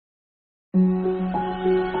I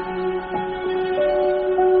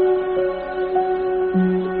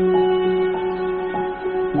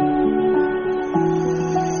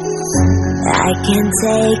can't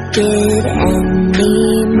take it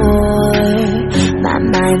anymore. My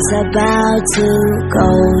mind's about to go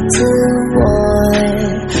to war.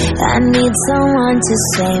 I need someone to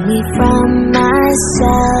save me from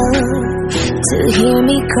myself, to hear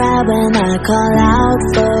me cry when I call out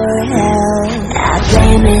for help. I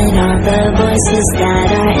blame it on the voices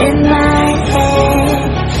that are in my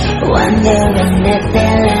head, wondering if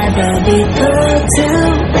they'll ever be put to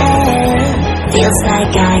bed. Feels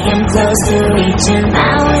like I am close to reaching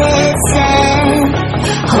my wit's end,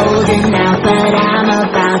 holding out, but I'm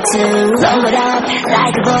about to blow it up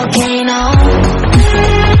like a volcano.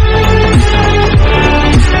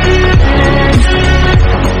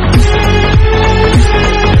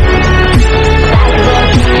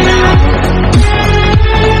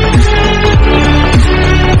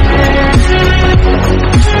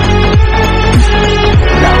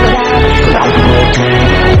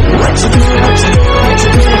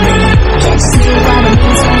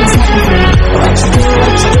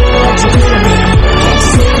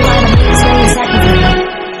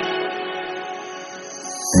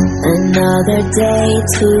 Another day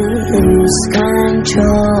to lose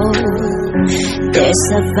control. There's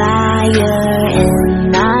a fire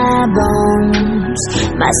in my bones.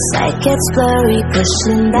 My sight gets blurry,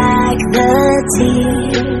 pushing back the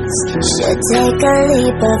tears. Should take a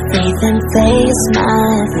leap of faith and face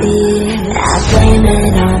my fear. I blame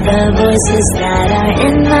it on the voices that are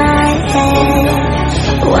in my head,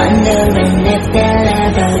 wondering if they'll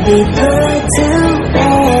ever be put to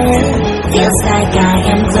bed. Feels like I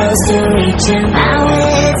am close to reaching my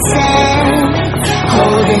wit's end,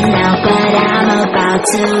 holding out, but I'm about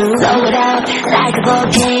to blow it up like a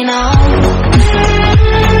volcano.